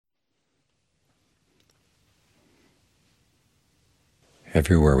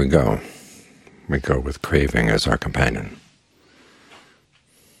Everywhere we go with craving as our companion.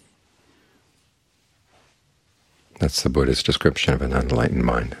 That's the Buddha's description of an unenlightened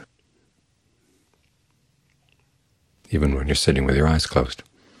mind. Even when you're sitting with your eyes closed,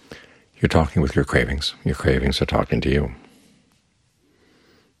 you're talking with your cravings. Your cravings are talking to you.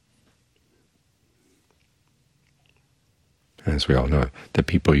 As we all know, the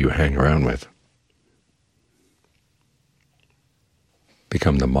people you hang around with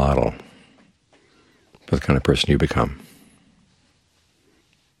become the model for the kind of person you become.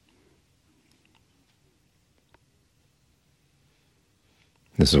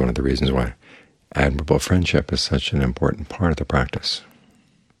 This is one of the reasons why admirable friendship is such an important part of the practice,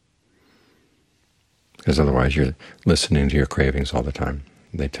 because otherwise you're listening to your cravings all the time.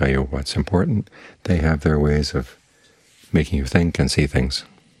 They tell you what's important. They have their ways of making you think and see things.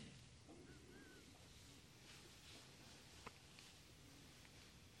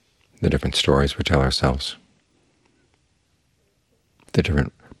 The different stories we tell ourselves, the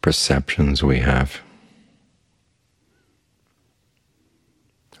different perceptions we have,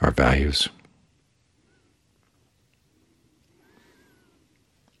 our values.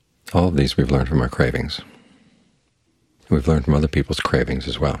 All of these we've learned from our cravings. We've learned from other people's cravings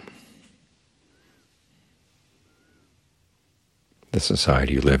as well. The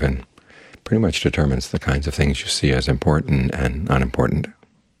society you live in pretty much determines the kinds of things you see as important and unimportant.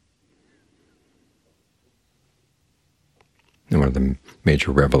 And one of the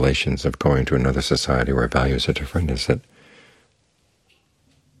major revelations of going to another society where values are different is that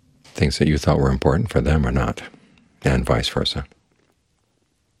things that you thought were important for them are not, and vice versa.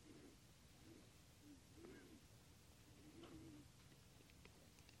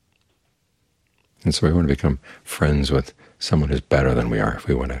 And so we want to become friends with someone who's better than we are if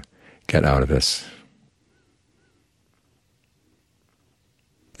we want to get out of this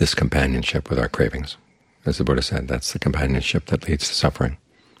companionship with our cravings. As the Buddha said, that's the companionship that leads to suffering.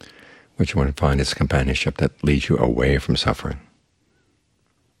 What you want to find is companionship that leads you away from suffering.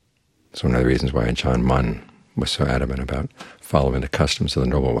 It's one of the reasons why Ajahn Mun was so adamant about following the customs of the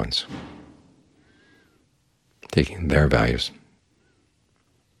noble ones, taking their values,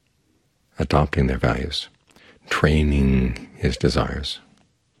 adopting their values, training his desires,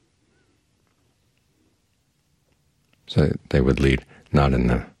 so that they would lead not in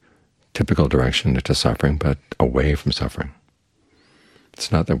the typical direction to suffering, but away from suffering. It's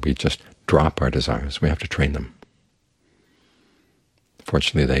not that we just drop our desires. We have to train them.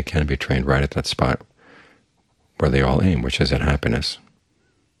 Fortunately, they can be trained right at that spot where they all aim, which is at happiness.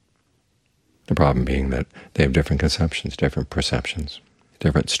 The problem being that they have different conceptions, different perceptions,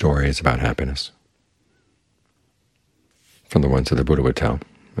 different stories about happiness from the ones that the Buddha would tell,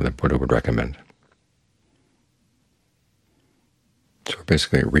 or the Buddha would recommend. So we're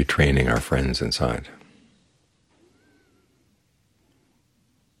basically retraining our friends inside.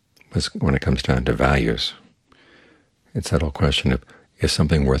 When it comes down to values, it's that whole question of, is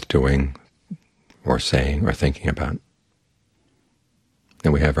something worth doing or saying or thinking about?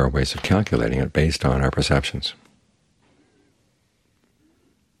 And we have our ways of calculating it based on our perceptions.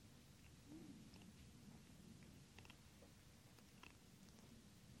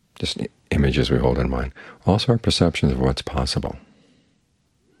 Just images we hold in mind. Also our perceptions of what's possible.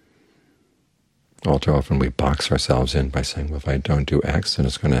 All too often we box ourselves in by saying, well, if I don't do X, then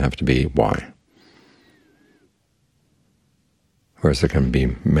it's going to have to be Y. Whereas there can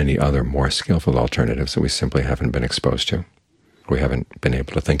be many other more skillful alternatives that we simply haven't been exposed to, we haven't been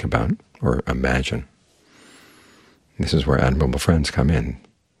able to think about or imagine. This is where admirable friends come in.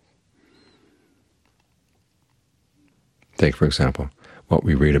 Take, for example, what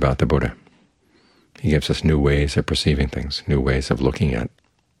we read about the Buddha. He gives us new ways of perceiving things, new ways of looking at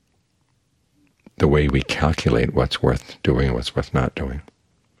the way we calculate what's worth doing and what's worth not doing,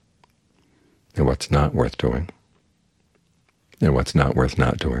 and what's not worth doing, and what's not worth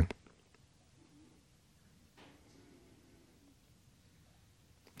not doing.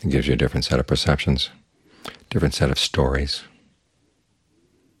 It gives you a different set of perceptions, different set of stories.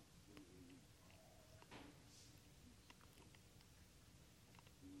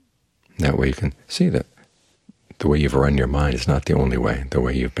 That way you can see that the way you've run your mind is not the only way. The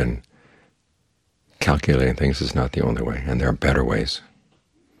way you've been calculating things is not the only way, and there are better ways.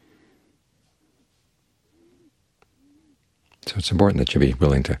 So it's important that you be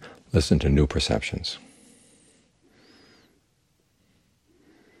willing to listen to new perceptions.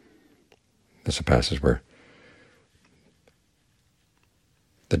 There's a passage where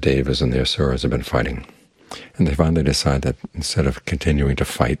the Devas and the Asuras have been fighting, and they finally decide that instead of continuing to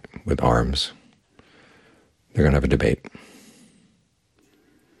fight with arms, they're going to have a debate.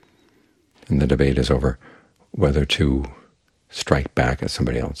 And the debate is over whether to strike back at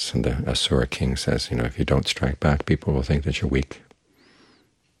somebody else. And the Asura king says, if you don't strike back, people will think that you're weak.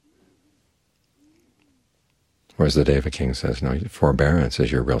 Whereas the Deva king says, no, forbearance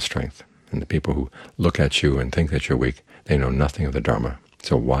is your real strength. And the people who look at you and think that you're weak, they know nothing of the Dharma.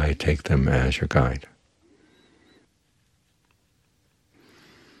 So why take them as your guide?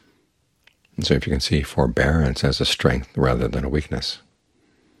 And so if you can see forbearance as a strength rather than a weakness,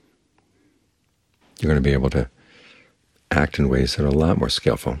 you're going to be able to act in ways that are a lot more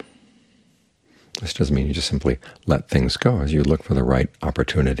skillful. This doesn't mean you just simply let things go as you look for the right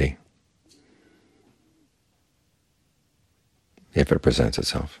opportunity if it presents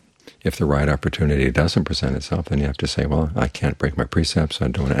itself. If the right opportunity doesn't present itself, then you have to say, well, I can't break my precepts, so I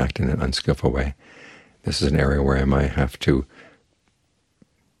don't want to act in an unskillful way. This is an area where I might have to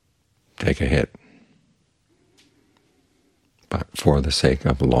take a hit, but for the sake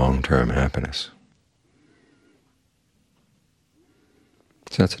of long-term happiness.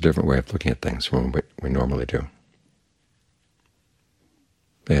 So that's a different way of looking at things from what we normally do.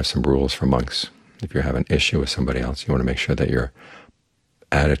 They have some rules for monks. If you have an issue with somebody else, you want to make sure that your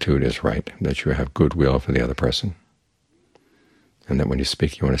attitude is right, that you have goodwill for the other person, and that when you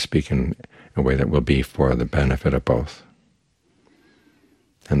speak, you want to speak in a way that will be for the benefit of both,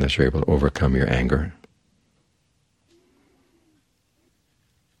 and that you're able to overcome your anger.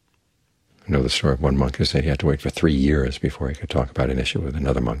 I know the story of one monk who said he had to wait for 3 years before he could talk about an issue with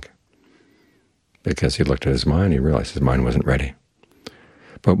another monk, because he looked at his mind and he realized his mind wasn't ready.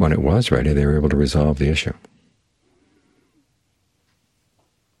 But when it was ready, they were able to resolve the issue.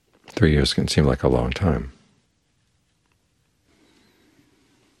 3 years can seem like a long time,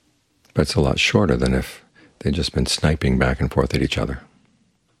 but it's a lot shorter than if they'd just been sniping back and forth at each other,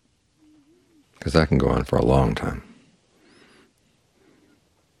 because that can go on for a long time.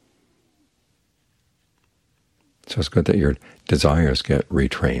 So it's good that your desires get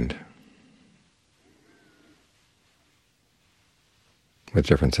retrained with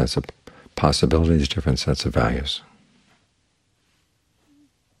different sets of possibilities, different sets of values.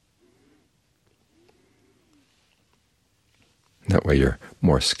 That way your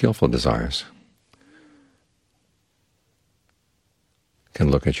more skillful desires can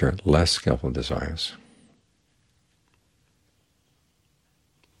look at your less skillful desires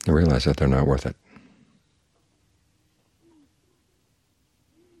and realize that they're not worth it.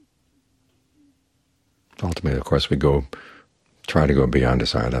 Ultimately, of course, we try to go beyond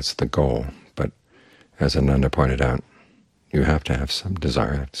desire. That's the goal. But as Ananda pointed out, you have to have some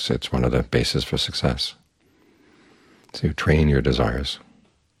desire. It's one of the bases for success. So you train your desires,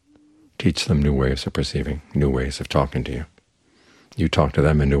 teach them new ways of perceiving, new ways of talking to you. You talk to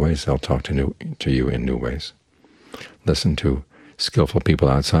them in new ways, they'll talk to you in new ways. Listen to skillful people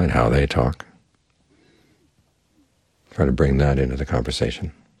outside, how they talk. Try to bring that into the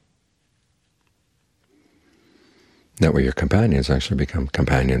conversation. That way your companions actually become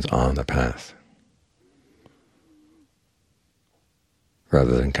companions on the path,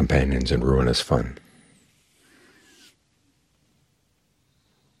 rather than companions in ruinous fun.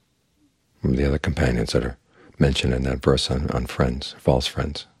 The other companions that are mentioned in that verse on friends, false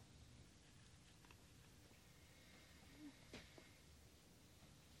friends.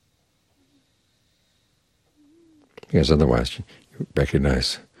 Because otherwise you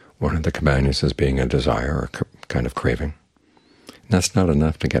recognize one of the companions as being a desire or kind of craving. And that's not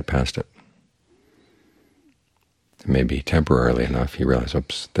enough to get past it. It may be temporarily enough. You realize,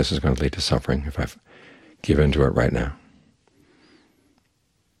 oops, this is going to lead to suffering if I give in to it right now.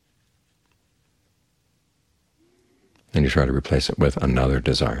 And you try to replace it with another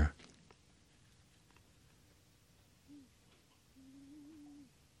desire.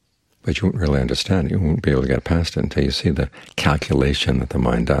 But you won't really understand it. You won't be able to get past it until you see the calculation that the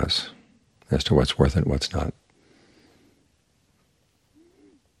mind does as to what's worth it, what's not.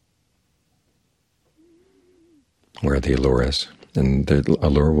 Where the allure is. And the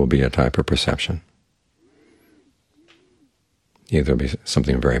allure will be a type of perception. Either it'll be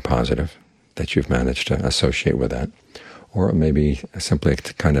something very positive that you've managed to associate with that, or it may be simply a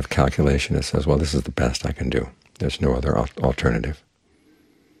kind of calculation that says, well, this is the best I can do. There's no other alternative.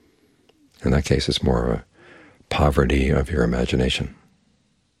 In that case, it's more of a poverty of your imagination.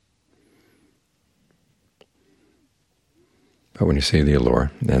 But when you see the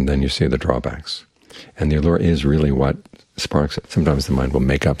allure, and then you see the drawbacks, and the allure is really what sparks it. Sometimes the mind will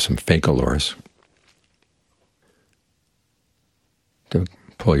make up some fake allures to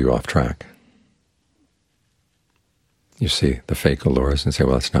pull you off track. You see the fake allures and say,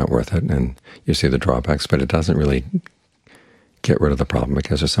 well, it's not worth it, and you see the drawbacks, but it doesn't really get rid of the problem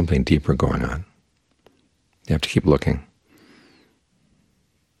because there's something deeper going on. You have to keep looking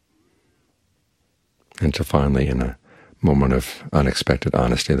until finally, in a moment of unexpected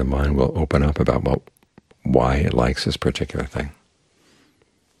honesty, the mind will open up about why it likes this particular thing.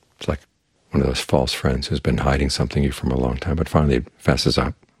 It's like one of those false friends who's been hiding something you from a long time, but finally it fesses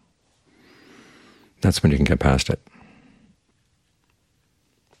up. That's when you can get past it.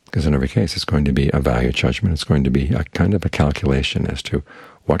 Because in every case, it's going to be a value judgment. It's going to be a kind of a calculation as to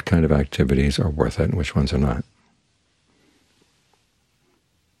what kind of activities are worth it and which ones are not.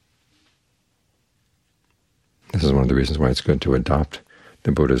 This is one of the reasons why it's good to adopt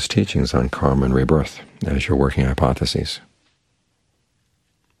the Buddha's teachings on karma and rebirth as your working hypotheses.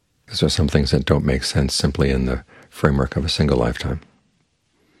 Because there are some things that don't make sense simply in the framework of a single lifetime.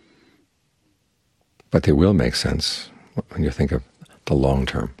 But they will make sense when you think of the long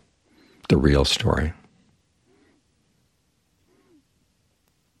term, the real story.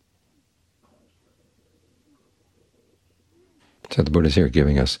 So the Buddha is here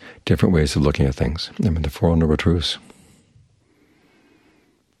giving us different ways of looking at things. I mean, the Four Noble Truths.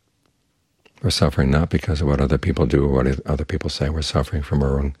 We're suffering not because of what other people do or what other people say. We're suffering from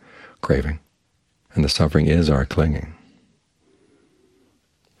our own craving. And the suffering is our clinging.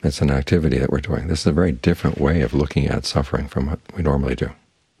 It's an activity that we're doing. This is a very different way of looking at suffering from what we normally do.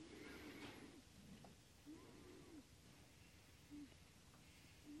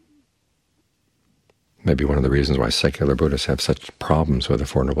 Maybe one of the reasons why secular Buddhists have such problems with the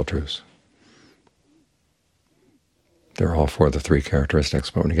Four Noble Truths. They're all for the three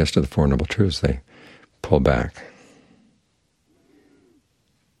characteristics, but when it gets to the Four Noble Truths, they pull back.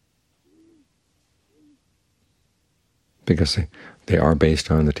 Because they are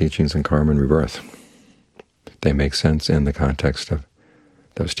based on the teachings in karma and rebirth. They make sense in the context of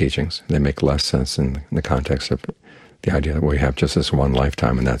those teachings. They make less sense in the context of the idea that we have just this one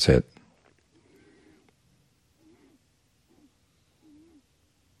lifetime and that's it.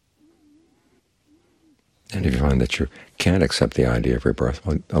 And if you find that you can't accept the idea of rebirth,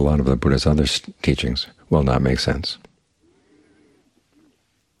 well, a lot of the Buddha's other teachings will not make sense.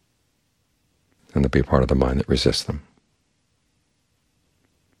 And they'll be part of the mind that resists them.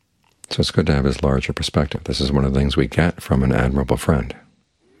 So it's good to have his larger perspective. This is one of the things we get from an admirable friend,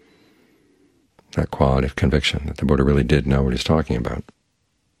 that quality of conviction, that the Buddha really did know what he's talking about.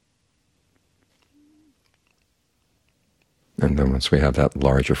 And then once we have that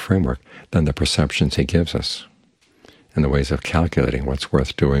larger framework, then the perceptions he gives us and the ways of calculating what's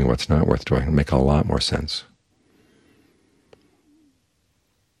worth doing, what's not worth doing, make a lot more sense.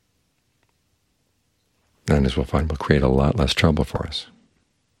 And as we'll find, will create a lot less trouble for us.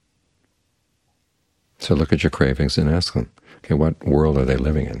 So look at your cravings and ask them, okay, what world are they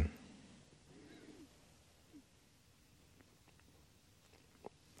living in?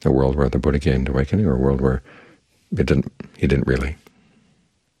 A world where the Buddha gained awakening, or a world where he didn't really?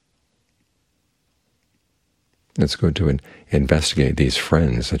 It's good to investigate these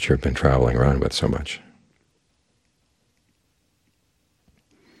friends that you've been traveling around with so much.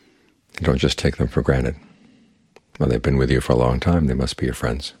 Don't just take them for granted. Well, they've been with you for a long time, they must be your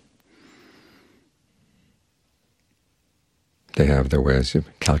friends. They have their ways of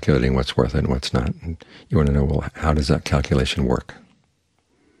calculating what's worth it and what's not. And you want to know, well, how does that calculation work?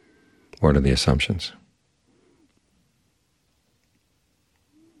 What are the assumptions?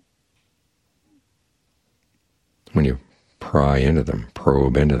 When you pry into them,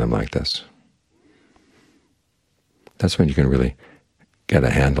 probe into them like this, that's when you can really get a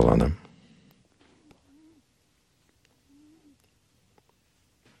handle on them.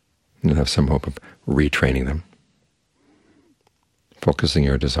 And have some hope of retraining them, focusing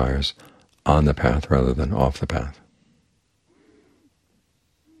your desires on the path rather than off the path.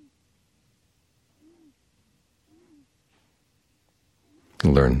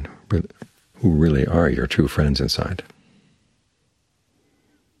 Learn who really are your true friends inside.